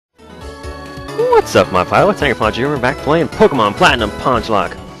What's up, my pilots? Angryponcho here. We're back playing Pokemon Platinum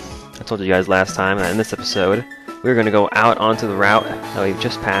Ponchlocke. I told you guys last time that in this episode we were going to go out onto the route that we've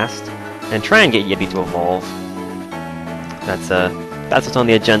just passed and try and get Yeti to evolve. That's what's on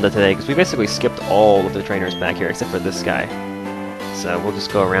the agenda today, because we basically skipped all of the trainers back here except for this guy. So we'll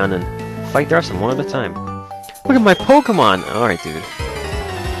just go around and fight the rest of them one at a time. Look at my Pokemon! Alright, dude.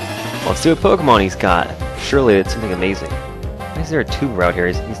 Well, let's see what Pokemon he's got. Surely it's something amazing. Why is there a tube route here?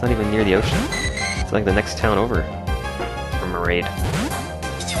 He's not even near the ocean. It's like the next town over from a raid.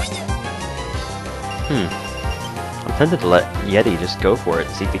 I'm tempted to let Yeti just go for it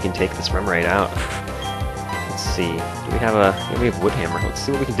and see if he can take this Remoraid out. Let's see. Do we have we have Woodhammer. Let's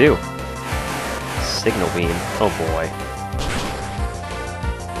see what we can do. Signal Beam. Oh boy.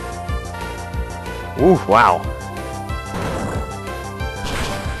 Ooh, wow.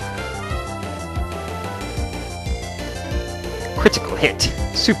 Critical hit.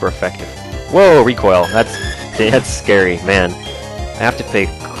 Super effective. Whoa, recoil. That's scary, man. I have to pay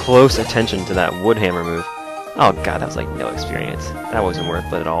close attention to that Woodhammer move. Oh god, that was like no experience. That wasn't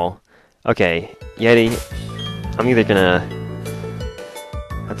worth it at all. Okay, Yeti. I'm either gonna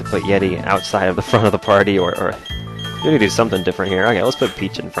have to put Yeti outside of the front of the party, or gonna do something different here. Okay, let's put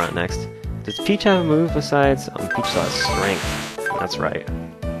Peach in front next. Does Peach have a move besides? Peach still has Strength. That's right.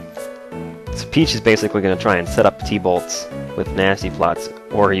 So Peach is basically gonna try and set up T-Bolts with nasty plots,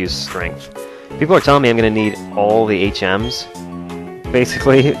 or use Strength. People are telling me I'm gonna need all the HMs,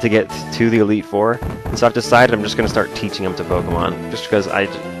 basically, to get to the Elite Four. And so I've decided I'm just gonna start teaching them to Pokemon, just because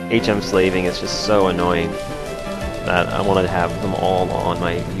HM slaving is just so annoying that I wanted to have them all on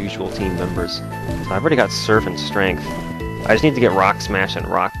my usual team members. So I've already got Surf and Strength. I just need to get Rock Smash and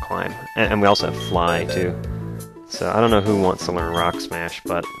Rock Climb, and we also have Fly too. So I don't know who wants to learn Rock Smash,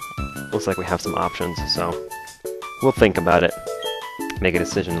 but looks like we have some options. So we'll think about it, make a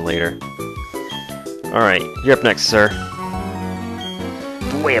decision later. Alright, you're up next, sir.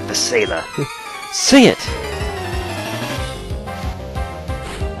 The way of the sailor. Sing it!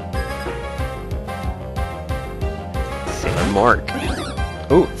 Sailor Mark.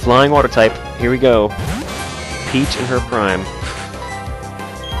 Ooh, flying water type. Here we go. Peach in her prime.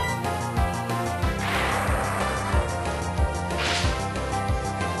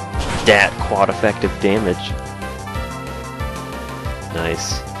 Dat quad effective damage.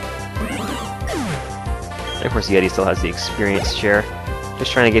 Nice. And of course, Yeti still has the experience share.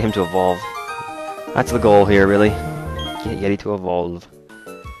 Just trying to get him to evolve. That's the goal here, really. Get Yeti to evolve.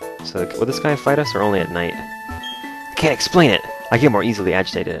 So, will this guy fight us, or only at night? I can't explain it! I get more easily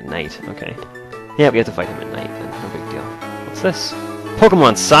agitated at night. Okay. Yeah, we have to fight him at night, then. No big deal. What's this?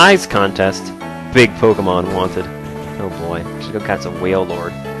 Pokemon Size Contest! Big Pokemon wanted. Oh boy. I should go catch a Whale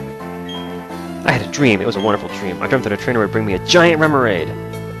Lord. I had a dream. It was a wonderful dream. I dreamt that a trainer would bring me a giant Remoraid.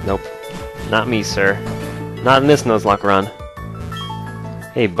 Nope. Not me, sir. Not in this Nuzlocke run.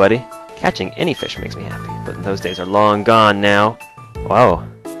 Hey, buddy. Catching any fish makes me happy, but those days are long gone now. Wow.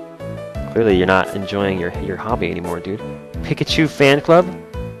 Clearly you're not enjoying your hobby anymore, dude. Pikachu fan club?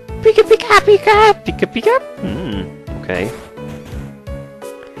 Pika pika pika! Pika pika! Okay.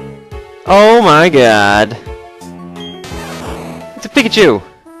 Oh my god! It's a Pikachu!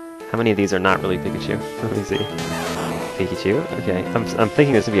 How many of these are not really Pikachu? Let me see. Pikachu? Okay. I'm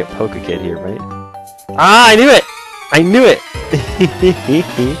thinking there's gonna be a Poke-Kid here, right? Ah, I knew it! I knew it!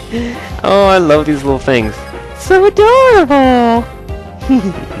 Oh, I love these little things. So adorable!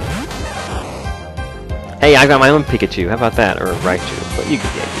 Hey, I got my own Pikachu. How about that? Or a Raichu. But you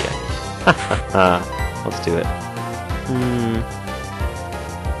get the idea. Ha ha ha. Let's do it.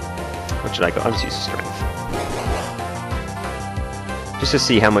 What should I go? I'll just use Strength. Just to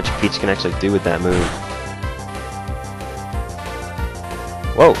see how much Peach can actually do with that move.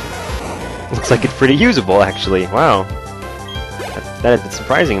 Whoa! Looks like it's pretty usable, actually. Wow. That is a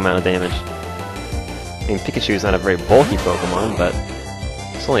surprising amount of damage. I mean, Pikachu is not a very bulky Pokemon, but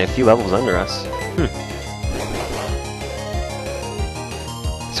it's only a few levels under us.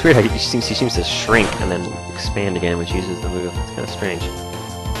 It's weird how he seems to shrink and then expand again when she uses the move. It's kind of strange.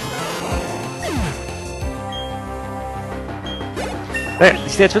 You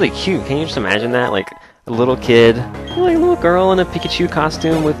see, that's really cute. Can you just imagine that? Like, a little kid, like a little girl in a Pikachu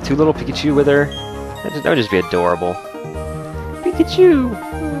costume with two little Pikachu with her. That would just be adorable. Pikachu!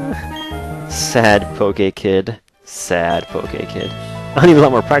 Sad Poke-Kid. Sad Poke-Kid. I need a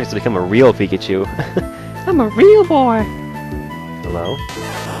lot more practice to become a real Pikachu. I'm a real boy! Hello?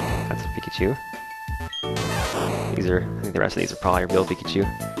 That's a Pikachu. I think the rest of these are probably real Pikachu.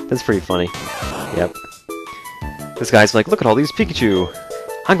 That's pretty funny. Yep. This guy's like, look at all these Pikachu!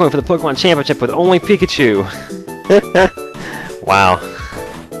 I'm going for the Pokemon Championship with only Pikachu! Wow.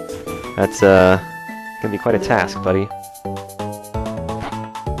 That's gonna be quite a task, buddy.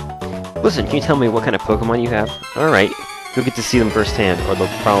 Listen, can you tell me what kind of Pokemon you have? Alright, you'll get to see them firsthand, or they'll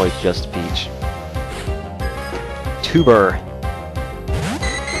probably just peach. Tuber.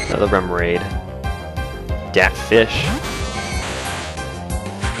 Another Remoraid. Datfish.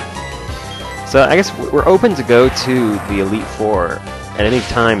 So I guess we're open to go to the Elite Four at any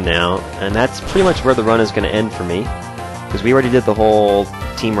time now, and that's pretty much where the run is going to end for me. Because we already did the whole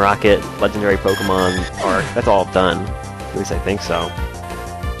Team Rocket Legendary Pokemon arc. That's all done. At least I think so.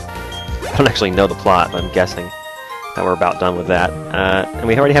 I don't actually know the plot, but I'm guessing that we're about done with that. And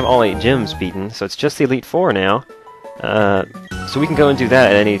we already have all 8 gyms beaten, so it's just the Elite Four now. So we can go and do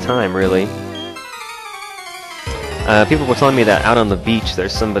that at any time, really. People were telling me that out on the beach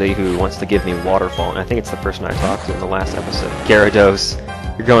there's somebody who wants to give me Waterfall, and I think it's the person I talked to in the last episode. Gyarados,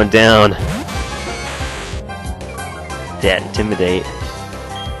 you're going down. Yeah, Intimidate.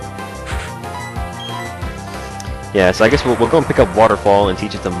 Yeah, so I guess we'll go and pick up Waterfall and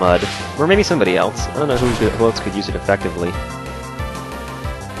teach it to Mud. Or maybe somebody else. I don't know who else could use it effectively.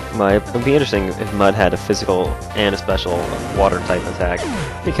 It would be interesting if Mud had a physical and a special water type attack.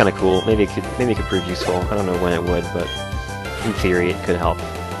 It'd be kind of cool. Maybe it could prove useful. I don't know when it would, but in theory it could help.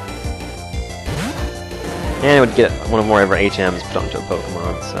 And it would get one or more of our HMs put onto a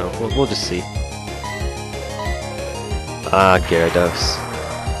Pokemon, so we'll just see. Ah, Gyarados.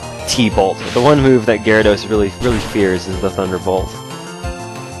 T-Bolt. The one move that Gyarados really fears is the Thunderbolt.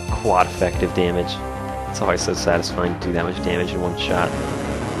 Quad effective damage. It's always so satisfying to do that much damage in one shot.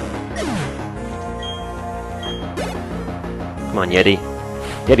 Come on, Yeti.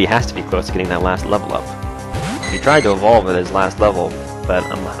 Yeti has to be close to getting that last level up. He tried to evolve at his last level, but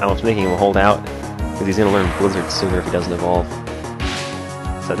I was thinking he'll hold out, because he's going to learn Blizzard sooner if he doesn't evolve.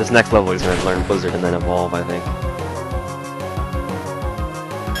 So this next level he's going to learn Blizzard and then evolve, I think.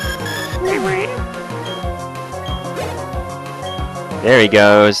 There he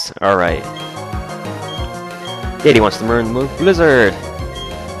goes. Alright. Yeti wants to learn the move Blizzard!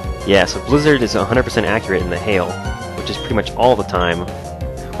 Yeah, so Blizzard is 100% accurate in the Hail, which is pretty much all the time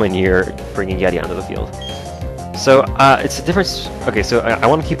when you're bringing Yeti onto the field. So, it's a difference... Okay, so I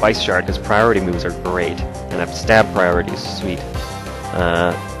want to keep Ice Shard, because priority moves are great, and I have stab priorities, sweet.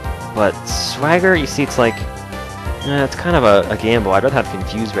 But Swagger, you see, it's like... it's kind of a gamble. I'd rather have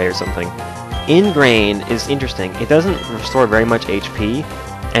Confuse Ray or something. Ingrain is interesting. It doesn't restore very much HP,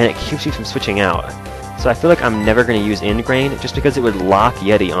 and it keeps you from switching out. So I feel like I'm never going to use Ingrain, just because it would lock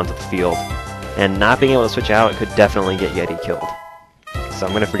Yeti onto the field. And not being able to switch out could definitely get Yeti killed. So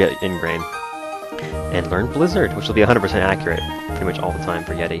I'm going to forget Ingrain. And learn Blizzard, which will be 100% accurate pretty much all the time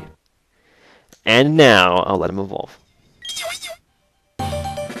for Yeti. And now, I'll let him evolve.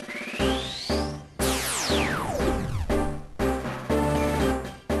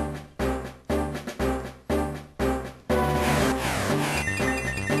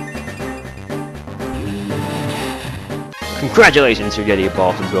 Congratulations, your Yeti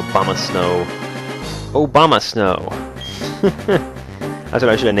evolved into Obama Snow. Obama Snow. That's what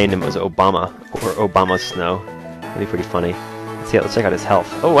I should have named him, was Obama, or Obama Snow. That'd be pretty funny. Let's check out his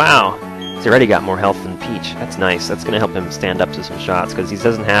health. Oh wow! He's already got more health than Peach. That's nice. That's gonna help him stand up to some shots, because he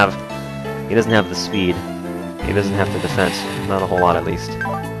doesn't have the speed. He doesn't have the defense. Not a whole lot, at least.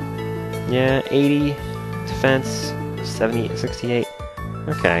 Yeah, 80 defense, 70, 68.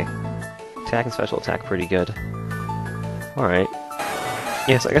 Okay. Attack and special attack pretty good. Alright.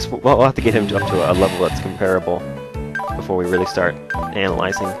 Yes, I guess we'll have to get him up to a level that's comparable before we really start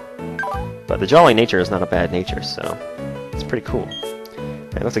analyzing. But the Jolly nature is not a bad nature, so it's pretty cool.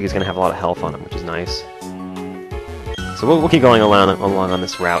 It looks like he's going to have a lot of health on him, which is nice. So we'll keep going along on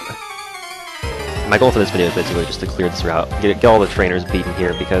this route. My goal for this video is basically just to clear this route, get all the trainers beaten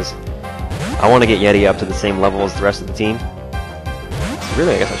here, because I want to get Yeti up to the same level as the rest of the team. So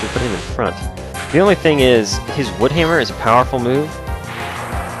really, I guess I should put him in front. The only thing is, his Woodhammer is a powerful move,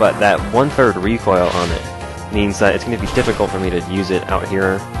 but that 1/3 recoil on it means that it's going to be difficult for me to use it out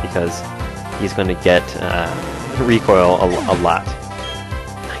here, because he's going to get recoil a lot.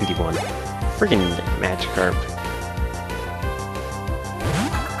 91. Friggin' Magikarp.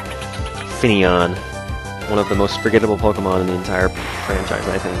 Finneon. One of the most forgettable Pokemon in the entire franchise,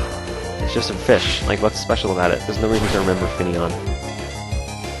 I think. It's just a fish. Like, what's special about it? There's no reason to remember Finneon.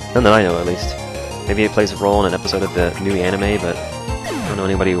 None that I know, at least. Maybe it plays a role in an episode of the new anime, but I don't know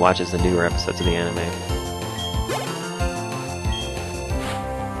anybody who watches the newer episodes of the anime.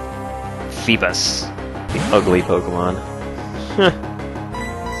 Phoebus. The ugly Pokemon.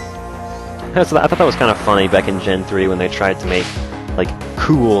 I thought that was kind of funny back in Gen 3 when they tried to make, like,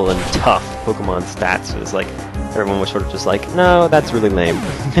 cool and tough Pokemon stats. It was like, everyone was sort of just like, no, that's really lame.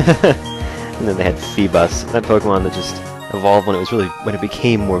 And then they had Phoebus, that Pokemon that just evolved when it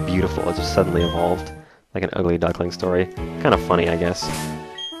became more beautiful. It just suddenly evolved, like an ugly duckling story. Kind of funny, I guess.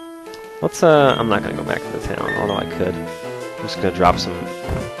 Let's, I'm not gonna go back to the town, although I could. I'm just gonna drop some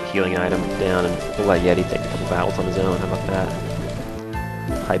healing item down and we'll let Yeti take a couple battles on his own. How about that?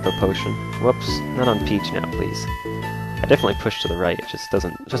 Hyper Potion. Whoops, not on Peach now, please. I definitely pushed to the right. It just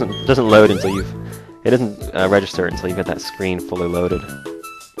doesn't load until it doesn't register until you get that screen fully loaded.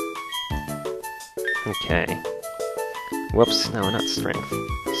 Okay. Whoops, no, not strength.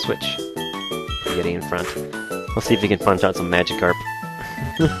 Switch. Yeti in front. Let's see if he can punch out some Magikarp.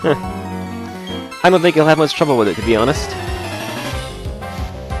 I don't think he'll have much trouble with it, to be honest.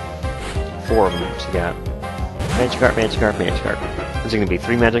 4 of them she got. Magikarp, Magikarp, Magikarp. Is it gonna be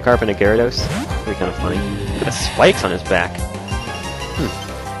 3 Magikarp and a Gyarados? That'd be kind of funny. Look at the spikes on his back.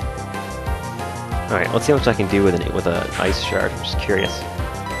 Alright, let's see how much I can do with an ice shard. I'm just curious.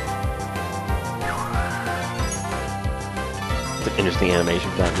 It's an interesting animation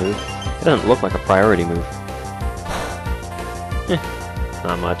for that move. It doesn't look like a priority move.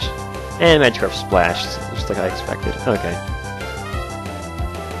 Not much. And Magikarp splashed, just like I expected. Okay.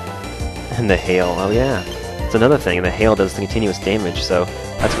 And the hail, oh yeah. It's another thing, the hail does the continuous damage, so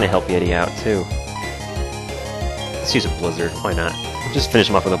that's gonna help Yeti out too. Let's use a Blizzard, why not? Just finish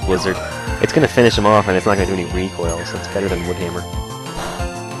him off with a Blizzard. It's gonna finish him off and it's not gonna do any recoil, so it's better than Woodhammer.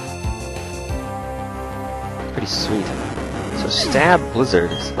 Pretty sweet. So Stab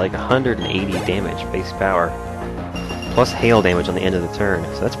Blizzard is like 180 damage, base power. Plus hail damage on the end of the turn,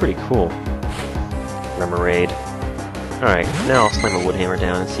 so that's pretty cool. Remoraid. Alright, now I'll slam a Woodhammer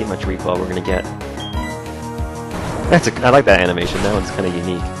down and see how much recoil we're gonna get. I like that animation, that one's kinda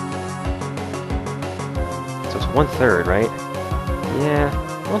unique. So it's 1/3, right? Yeah,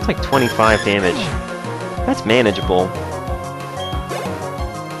 well it's like 25 damage. That's manageable.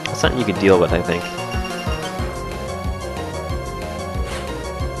 That's something you could deal with, I think.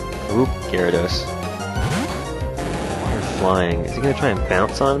 Oop, Gyarados. Water flying. Is he gonna try and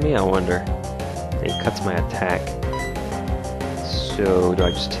bounce on me? I wonder. He cuts my attack. So, do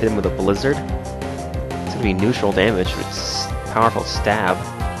I just hit him with a Blizzard? It's gonna be neutral damage, but it's powerful stab.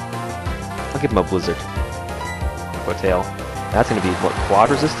 I'll give him a Blizzard. Aquatail. That's gonna be, what, quad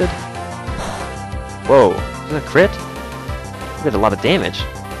resisted? Whoa, is that a crit? He did a lot of damage.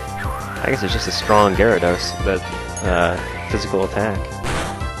 I guess it's just a strong Gyarados, but, physical attack.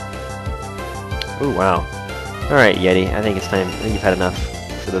 Ooh, wow. Alright, Yeti, I think it's time. I think you've had enough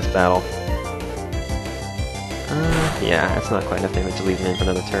for this battle. Yeah, that's not quite enough damage to leave him in for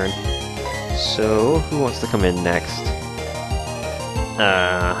another turn. So, who wants to come in next?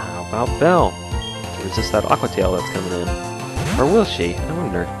 How about Belle? To resist that Aquatail that's coming in. Or will she? I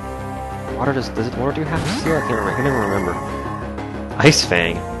wonder. Water does water do half steel? I can never remember. Ice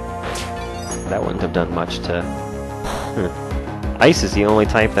Fang. That wouldn't have done much to... Ice is the only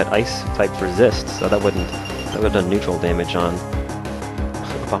type that ice types resist, so that would have done neutral damage on...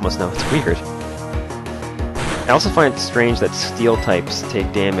 Almost no, it's weird. I also find it strange that steel types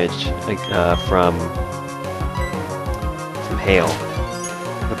take damage from hail,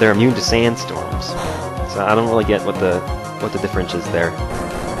 but they're immune to sandstorms. So I don't really get what the difference is there.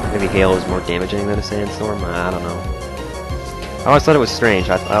 Maybe hail is more damaging than a sandstorm. I don't know. I always thought it was strange.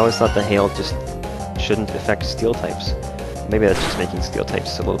 I always thought the hail just shouldn't affect steel types. Maybe that's just making steel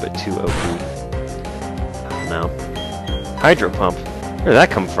types a little bit too OP. I don't know. Hydro Pump. Where did that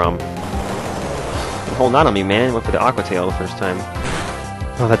come from? Holding on me, man. Went for the Aquatail the first time.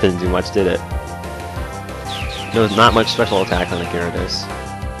 Oh, that didn't do much, did it? There was not much special attack on the Gyarados.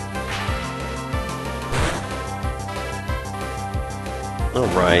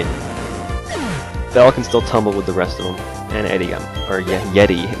 Alright. Belle can still tumble with the rest of them. And Eddie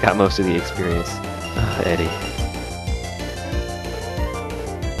Yeti got most of the experience. Eddie.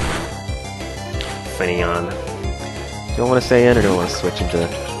 Finneon. Do I want to stay in or do I want to switch into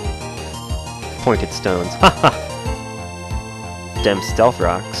Pointed Stones? Haha! Dem Stealth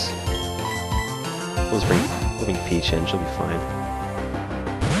Rocks. We'll bring Peach in, she'll be fine.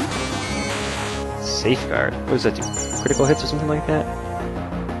 Safeguard. What does that do? Critical hits or something like that?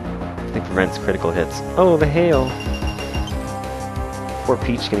 I think prevents critical hits. Oh, the hail! Poor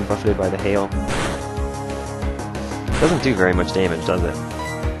Peach getting buffeted by the hail. Doesn't do very much damage, does it?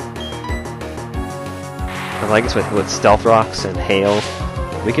 Well, I guess with Stealth Rocks and hail,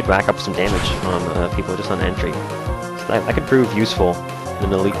 we could rack up some damage on people just on entry. So that could prove useful in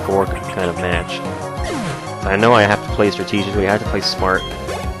an Elite Four kind of match. I know I have to play strategically, I have to play smart.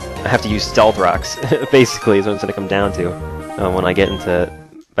 I have to use Stealth Rocks, basically, is what it's going to come down to when I get into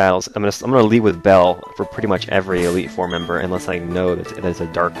battles, I'm gonna lead with Bell for pretty much every Elite Four member, unless I know that it's a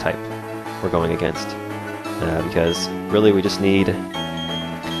Dark type we're going against. Because really we just need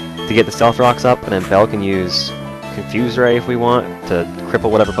to get the Stealth Rocks up, and then Bell can use Confuse Ray if we want to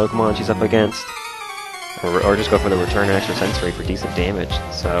cripple whatever Pokemon she's up against, or just go for the Return Extra Sensory for decent damage.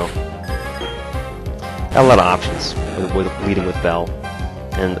 So got a lot of options with leading with Bell,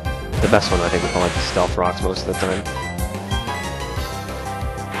 and the best one I think we call like the Stealth Rocks most of the time.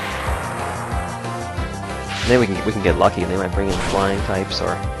 And then we can get lucky. They might bring in Flying types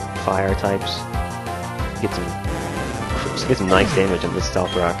or Fire types. Get some nice damage on this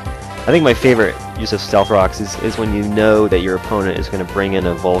Stealth Rock. I think my favorite use of Stealth Rocks is when you know that your opponent is going to bring in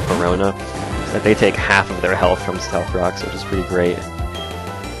a Volcarona, that they take half of their health from Stealth Rocks, which is pretty great.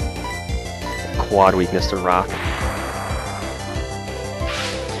 Quad weakness to Rock.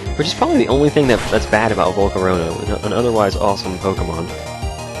 Which is probably the only thing that's bad about Volcarona, an otherwise awesome Pokemon.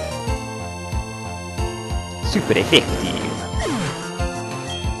 Super effective.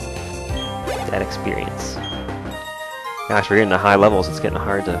 That experience. Gosh, we're getting to high levels, it's getting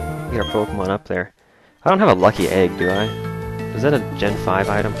hard to get our Pokemon up there. I don't have a lucky egg, do I? Is that a Gen 5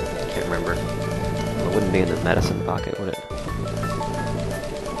 item? I can't remember. Well, it wouldn't be in the medicine pocket, would it?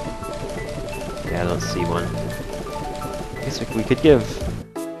 Yeah, I don't see one. I guess we could give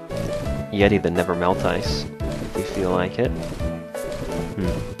Yeti the Never Melt Ice if we feel like it.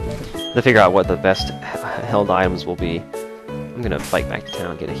 To figure out what the best held items will be, I'm gonna bike back to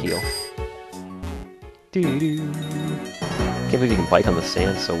town and get a heal. Doo-doo. Can't believe you can bike on the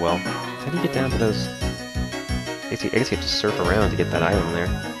sand so well. How do you get down to those? I guess you have to surf around to get that item there.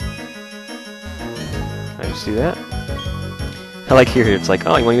 Can I just do that? I like here, it's like,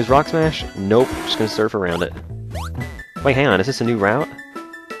 oh, you want to use Rock Smash? Nope, just gonna surf around it. Wait, hang on, is this a new route? Do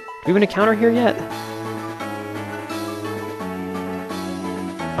we have an encounter here yet?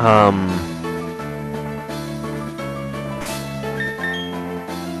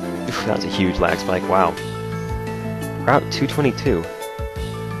 Oof, that was a huge lag spike, wow. Route 222.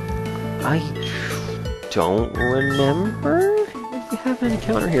 I don't remember if we have an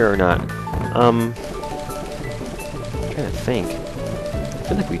encounter here or not. I'm trying to think. I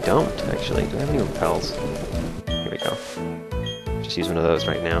feel like we don't, actually. Do I have any repels? Here we go. Just use one of those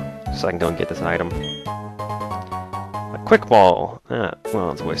right now, so I can go and get this item. A Quick Ball!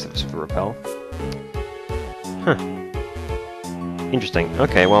 Well, it's a waste of a Super Repel. Huh. Interesting.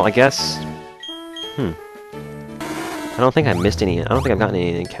 Okay, well, I guess... I don't think I missed any... I don't think I've gotten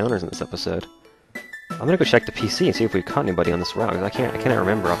any encounters in this episode. I'm gonna go check the PC and see if we've caught anybody on this route, because I cannot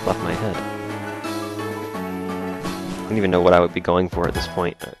remember off the top of my head. I don't even know what I would be going for at this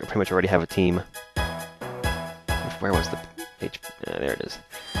point. I pretty much already have a team. Where was the page? There it is.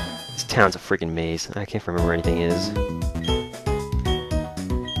 This town's a freaking maze. I can't remember where anything is.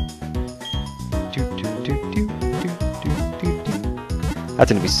 That's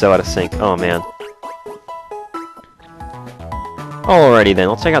gonna be so out of sync. Oh man. Alrighty then,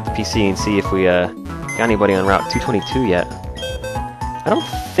 let's check out the PC and see if we got anybody on Route 222 yet. I don't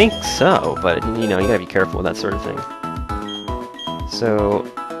think so, but you know, you gotta be careful with that sort of thing. So,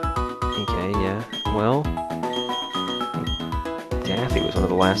 okay, yeah, well, I think Daffy was one of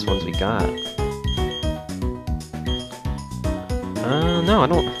the last ones we got. No, I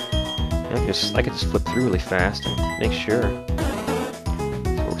don't. I could just flip through really fast and make sure.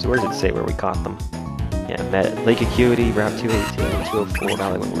 So where does it say where we caught them? Yeah, met Lake Acuity, Route 218, 204,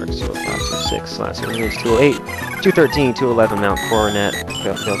 Valley Windworks, 205, 206, Slash 208, 213, 211, Mount Coronet,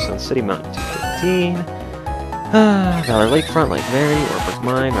 Sun City, Mountain 215, Valor Lakefront, Lake Verity, Orford's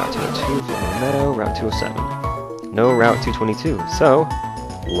Mine, Route 202, Florida Meadow, Route 207. No Route 222, so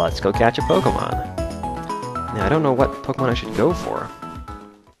let's go catch a Pokemon. Now, I don't know what Pokemon I should go for.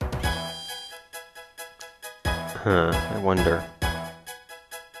 I wonder.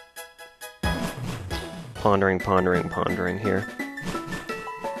 Pondering here.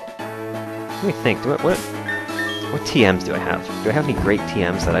 Let me think. What TMs do I have? Do I have any great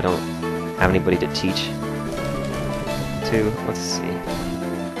TMs that I don't have anybody to teach to? Let's see.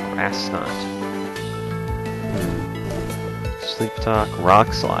 Grass Knot. Sleep Talk.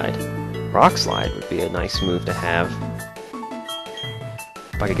 Rock Slide. Rock Slide would be a nice move to have.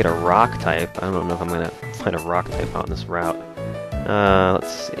 If I could get a Rock type, I don't know if I'm gonna find a Rock type out in this route.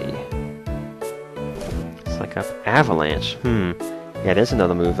 Let's see. Like up Avalanche. Yeah, there's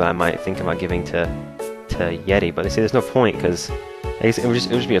another move that I might think about giving to Yeti, but they say there's no point because it would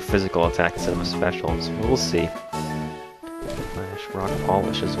just be a physical attack instead of a special. So we'll see. Flash, Rock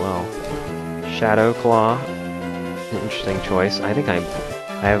Polish as well. Shadow Claw, an interesting choice. I think I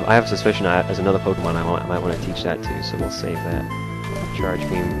have a suspicion there's another Pokemon I might want to teach that to, so we'll save that. Charge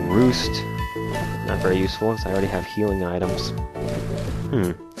Beam Roost. Not very useful, because I already have healing items.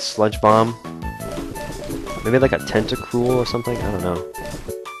 Sludge Bomb. Maybe like a Tentacruel or something? I don't know.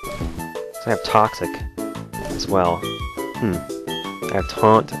 So I have Toxic as well. I have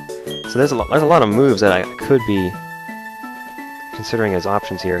Taunt. So there's a lot of moves that I could be considering as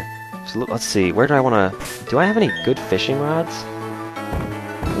options here. So let's see, where do I want to... Do I have any good fishing rods?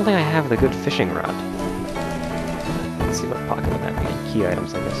 I don't think I have the good fishing rod. Let's see, what pocket would that be? Key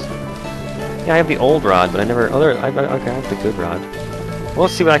items, I guess. Yeah, I have the old rod, but I never... Okay, I have the good rod. Well,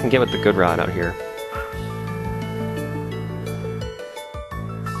 let's see what I can get with the good rod out here.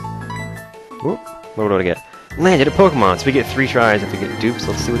 Whoop. What do I get? Landed a Pokemon, so we get 3 tries. If we get dupes,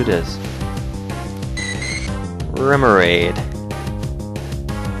 let's see what it is. Remoraid.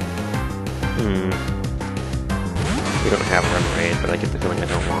 We don't have Remoraid, but I get the feeling I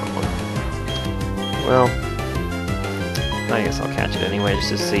don't want one. Well, I guess I'll catch it anyway, just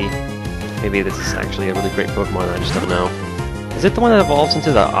to see. Maybe this is actually a really great Pokemon, I just don't know. Is it the one that evolves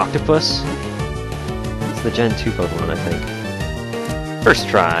into the octopus? It's the Gen 2 Pokemon, I think. First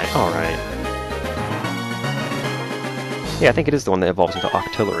try, alright. Yeah, I think it is the one that evolves into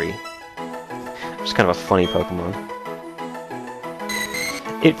Octillery. Just kind of a funny Pokemon.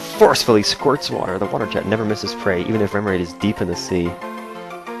 It forcefully squirts water. The water jet never misses prey, even if Remoraid is deep in the sea.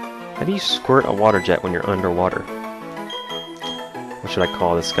 How do you squirt a water jet when you're underwater? What should I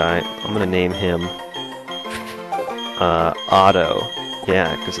call this guy? I'm gonna name him... Otto.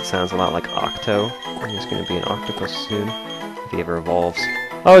 Yeah, because it sounds a lot like Octo. He's gonna be an octopus soon, if he ever evolves.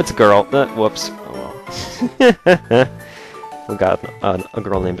 Oh, it's a girl! Whoops. Oh well. We got a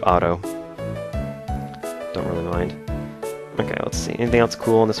girl named Otto. Don't really mind. Okay, let's see. Anything else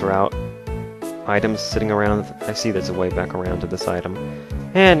cool on this route? Items sitting around. I see there's a way back around to this item.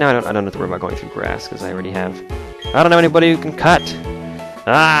 And now I don't have to worry about going through grass, because I already have... I don't know anybody who can cut!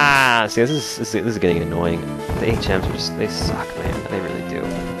 Ah! See, this is getting annoying. The HMs are just... They suck, man. They really do.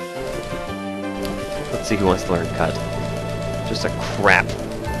 Let's see who wants to learn cut. Just a crap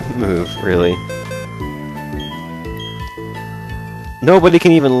move, really. Nobody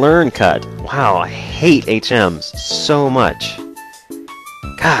can even learn cut. Wow, I hate HMs so much.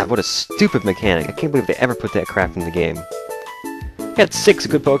 God, what a stupid mechanic. I can't believe they ever put that crap in the game. I had 6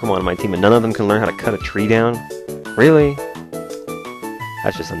 good Pokemon on my team and none of them can learn how to cut a tree down? Really?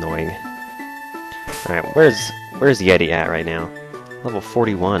 That's just annoying. Alright, where's Yeti at right now? Level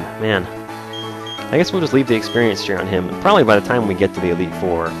 41, man. I guess we'll just leave the experience share on him, and probably by the time we get to the Elite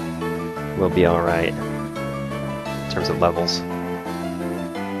Four, we'll be alright. In terms of levels.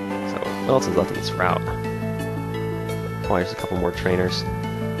 What else is left in this route? Oh, there's a couple more trainers.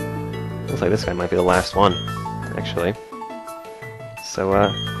 Looks like this guy might be the last one, actually. So,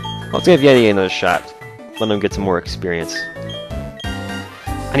 let's give Yeti another shot. Let him get some more experience.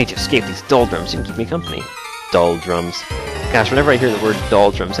 I need to escape these doldrums. You can keep me company. Doldrums. Gosh, whenever I hear the word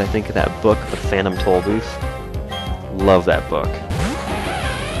doldrums, I think of that book, The Phantom Tollbooth. Love that book.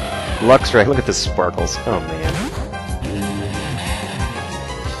 Luxray, look at the sparkles. Oh, man.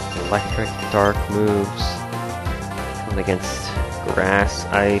 Electric, dark moves. Coming against grass,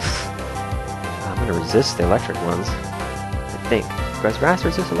 ice. I'm gonna resist the electric ones, I think. Does grass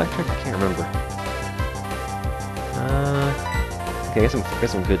resist electric? I can't remember. Okay, I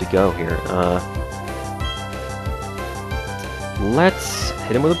guess I'm good to go here. Let's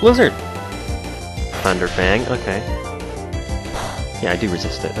hit him with a blizzard. Thunderfang, okay. Yeah, I do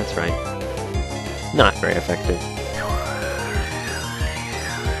resist it, that's right. Not very effective.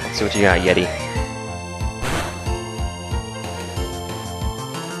 Let's see what you got, Yeti.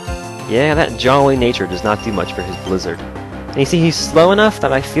 Yeah, that jolly nature does not do much for his blizzard. And you see, he's slow enough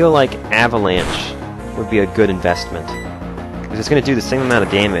that I feel like Avalanche would be a good investment. Because it's going to do the same amount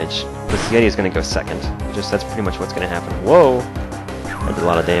of damage. This Yeti is going to go second. That's pretty much what's going to happen. Whoa! That did a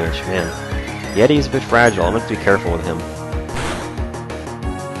lot of damage, man. Yeti's a bit fragile. I'm going to have to be careful with him.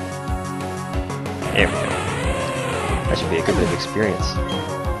 There we go. That should be a good bit of experience.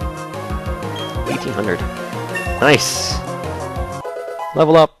 1800. Nice!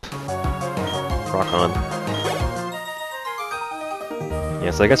 Level up! Rock on.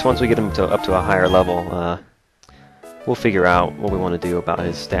 Yeah, so I guess once we get him up to a higher level, we'll figure out what we want to do about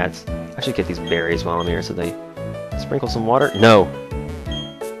his stats. I should get these berries while I'm here so they... Sprinkle some water? No!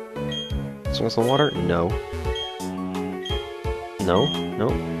 Sprinkle some water? No. No, no,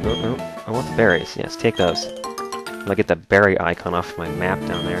 no, no. I want the berries. Yes, take those. I'll get that berry icon off my map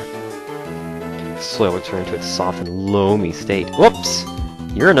down there. The soil will return to its soft and loamy state. Whoops!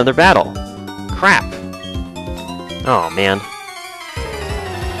 You're another battle! Crap! Oh, man.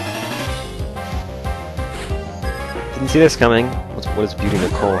 Didn't see this coming. What does Beauty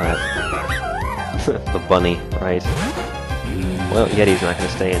Nicole have? The bunny, right. Well, Yeti's not going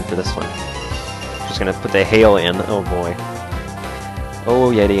to stay in for this one. Just going to put the hail in. Oh boy.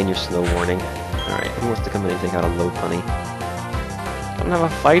 Oh, Yeti, and your snow warning. Alright, who wants to come in and take out a low punny? I don't have a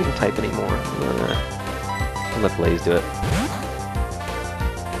fighting type anymore. I'll let Blaze do it.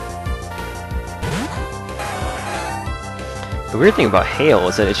 The weird thing about hail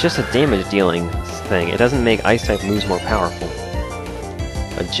is that it's just a damage dealing thing. It doesn't make ice type moves more powerful.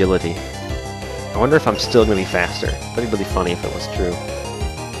 Agility. I wonder if I'm still going to be faster. That'd be really funny if it was true.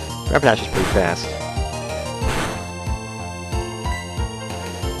 Rapidash is pretty fast.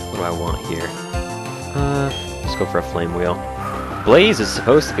 What do I want here? Let's go for a Flame Wheel. Blaze is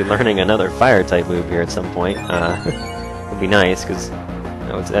supposed to be learning another Fire-type move here at some point. Would be nice, because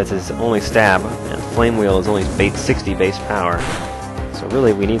that's his only stab, and Flame Wheel is only 60 base power. So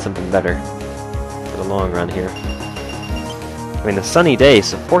really, we need something better for the long run here. I mean, the Sunny Day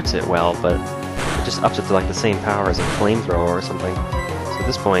supports it well, but it just ups it to like the same power as a Flamethrower or something. So at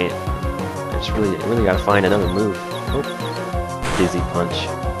this point, I just really gotta find another move. Oh, Dizzy Punch.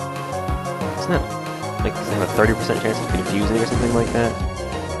 Isn't that like, does it have a 30% chance of confusing or something like that?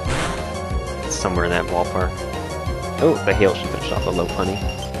 It's somewhere in that ballpark. Oh, the hail should finish off the low punny.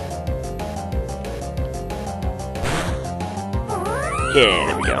 Yeah,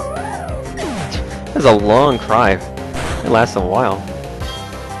 there we go. That's a long cry. It lasts a while.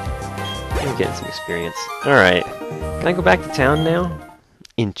 I'm getting some experience. Alright. Can I go back to town now?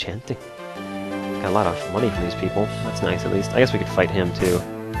 Enchanting. Got a lot of money from these people. That's nice, at least. I guess we could fight him, too.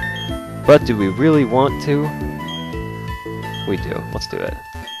 But do we really want to? We do. Let's do it.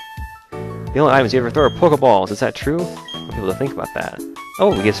 The only items you ever throw are Pokeballs. Is that true? I want people to think about that.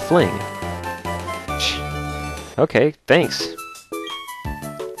 Oh, he gets Fling. Okay, thanks.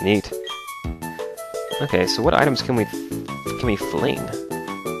 Neat. Okay, so what items can we fling?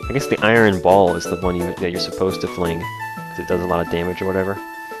 I guess the Iron Ball is the one that you're supposed to fling, because it does a lot of damage or whatever.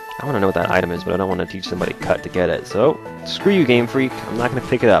 I want to know what that item is, but I don't want to teach somebody cut to get it. So, screw you, Game Freak. I'm not going to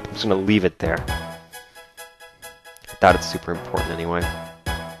pick it up. I'm just going to leave it there. I doubt it's super important anyway.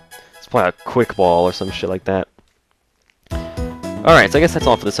 Let's play a Quick Ball or some shit like that. Alright, so I guess that's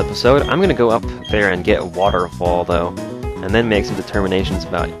all for this episode. I'm going to go up there and get Waterfall, though, and then make some determinations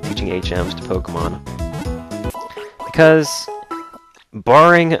about teaching HMs to Pokemon. Because,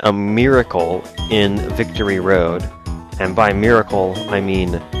 barring a miracle in Victory Road, and by miracle, I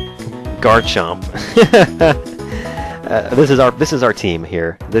mean Garchomp. This is our team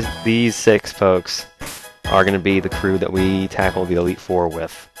here. These 6 folks are going to be the crew that we tackle the Elite Four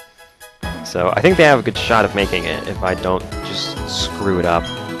with. So I think they have a good shot of making it if I don't just screw it up.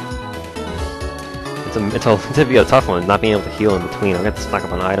 It's gonna be a tough one, not being able to heal in between. I'll get to stock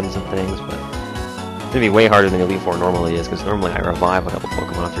up on items and things, but it's gonna be way harder than the Elite Four normally is, because normally I revive a couple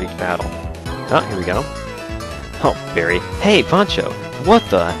Pokemon after each battle. Oh, here we go. Oh, Barry. Hey, Poncho! What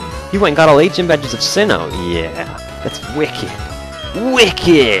the? You went and got all 8 gym badges of Sinnoh? Yeah, that's wicked.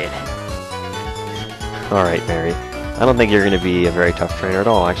 Wicked! Alright, Barry. I don't think you're going to be a very tough trainer at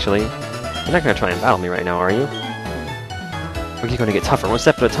all, actually. You're not going to try and battle me right now, are you? Or are you going to get tougher, one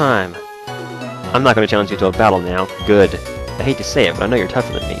step at a time? I'm not going to challenge you to a battle now. Good. I hate to say it, but I know you're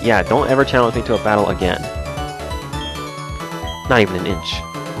tougher than me. Yeah, don't ever challenge me to a battle again. Not even an inch.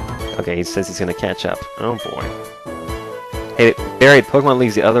 Okay, he says he's going to catch up. Oh boy. Hey, Barry, Pokemon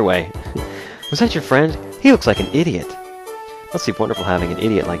leaves the other way. Was that your friend? He looks like an idiot. Must be wonderful having an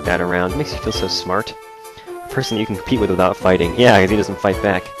idiot like that around. It makes you feel so smart. A person you can compete with without fighting. Yeah, because he doesn't fight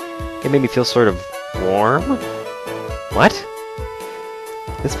back. It made me feel sort of warm. What?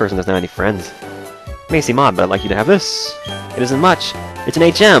 This person doesn't have any friends. It may seem odd, but I'd like you to have this. It isn't much. It's an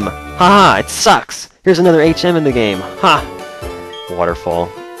HM. Haha, it sucks. Here's another HM in the game. Ha! Waterfall.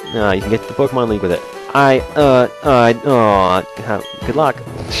 You can get to the Pokemon League with it. Good luck.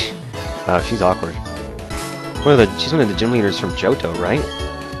 Wow, she's awkward. She's one of the gym leaders from Johto, right?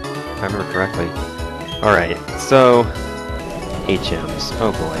 If I remember correctly. Alright, so... HMs.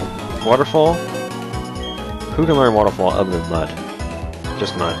 Oh boy. Waterfall? Who can learn Waterfall other than Mud?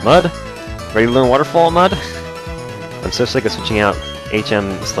 Just Mud. Mud? Ready to learn Waterfall, Mud? I'm so sick of switching out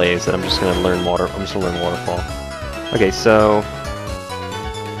HM slaves that I'm just gonna learn Waterfall. Okay, so...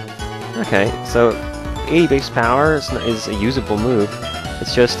 80 base power is a usable move.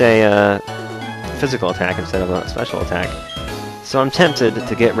 It's just a physical attack instead of a special attack. So I'm tempted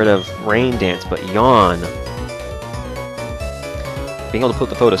to get rid of Rain Dance, but Yawn. Being able to put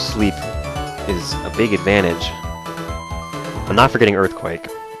the foe to sleep is a big advantage. I'm not forgetting Earthquake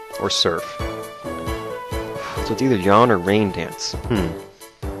or Surf. So it's either Yawn or Rain Dance.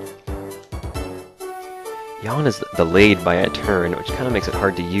 Yawn is delayed by a turn, which kind of makes it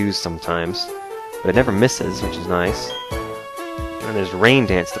hard to use sometimes. But it never misses, which is nice. And there's Rain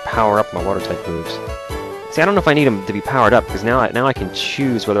Dance to power up my water-type moves. See, I don't know if I need them to be powered up, because now I can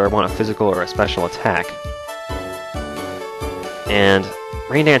choose whether I want a physical or a special attack. And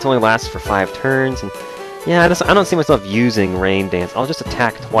Rain Dance only lasts for 5 turns, and yeah, I don't see myself using Rain Dance. I'll just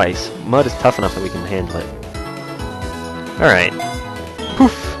attack twice. Mud is tough enough that we can handle it. Alright.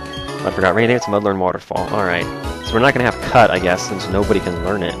 Poof! I forgot Rain Dance, Mud Learn, Waterfall. Alright. So we're not going to have Cut, I guess, since nobody can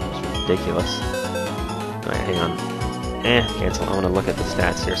learn it. It's ridiculous. Alright, hang on. Cancel. I want to look at the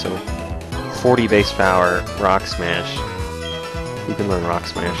stats here. So, 40 base power, Rock Smash. Who can learn Rock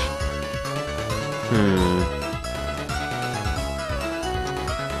Smash?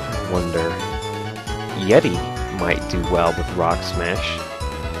 I wonder. Yeti might do well with Rock Smash.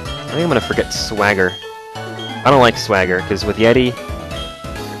 I think I'm going to forget Swagger. I don't like Swagger, because with Yeti,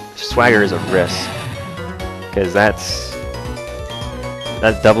 Swagger is a risk. Because that's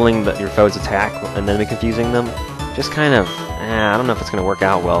doubling your foe's attack and then confusing them. Just kind of, I don't know if it's going to work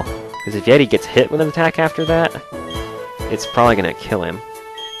out well. Because if Yeti gets hit with an attack after that, it's probably going to kill him.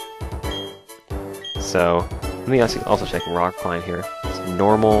 So, let me also check Rock Climb here. It's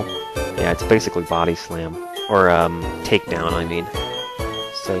normal. Yeah, it's basically Body Slam. Or, Takedown, I mean.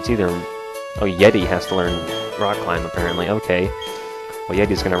 So it's either... Oh, Yeti has to learn Rock Climb, apparently. Okay. Well,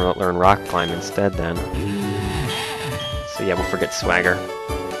 Yeti's going to learn Rock Climb instead, then. So yeah, we'll forget Swagger.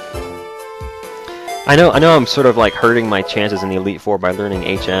 I know I'm sort of like hurting my chances in the Elite Four by learning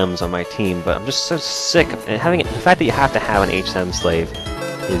HMs on my team, but I'm just so sick of having it. The fact that you have to have an HM slave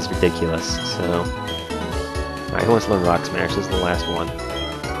is ridiculous, so... Alright, who wants to learn Rock Smash? This is the last one.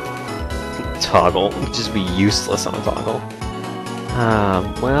 Toggle. It would just be useless on a Toggle.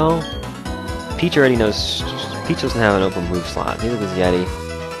 Well... Peach already knows... Peach doesn't have an open move slot. Neither does Yeti.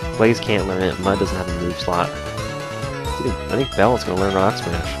 Blaze can't learn it. Mud doesn't have a move slot. I think Belle's gonna learn Rock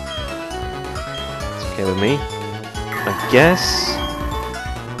Smash. It's okay with me. I guess...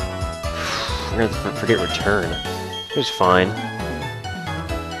 We're gonna forget Return. It was fine.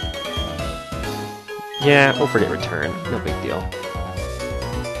 Yeah, we'll forget Return. No big deal.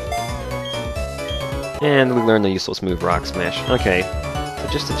 And we learned the useless move Rock Smash. Okay, so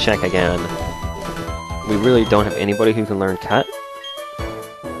just to check again, we really don't have anybody who can learn Cut?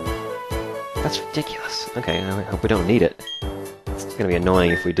 That's ridiculous. Okay, I hope we don't need it. It's gonna be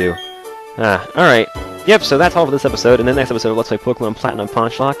annoying if we do. Alright. Yep, so that's all for this episode. In the next episode of Let's Play Pokemon Platinum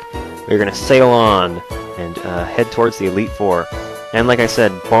Ponchlocke, we're gonna sail on and head towards the Elite Four. And like I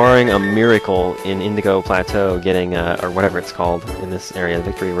said, barring a miracle in Indigo Plateau getting, or whatever it's called in this area,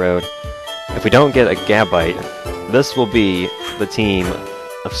 Victory Road, if we don't get a Gabite, this will be the team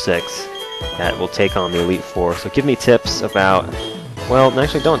of 6 that will take on the Elite Four. So give me tips about... Well,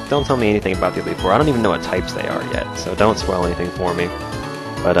 actually, don't tell me anything about the Elite Four. I don't even know what types they are yet, so don't spoil anything for me.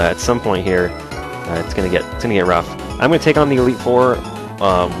 But at some point here, it's gonna get rough. I'm gonna take on the Elite Four,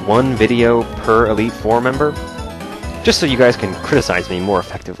 1 video per Elite Four member, just so you guys can criticize me more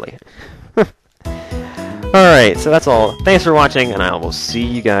effectively. Alright, so that's all. Thanks for watching, and I will see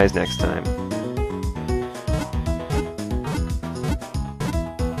you guys next time.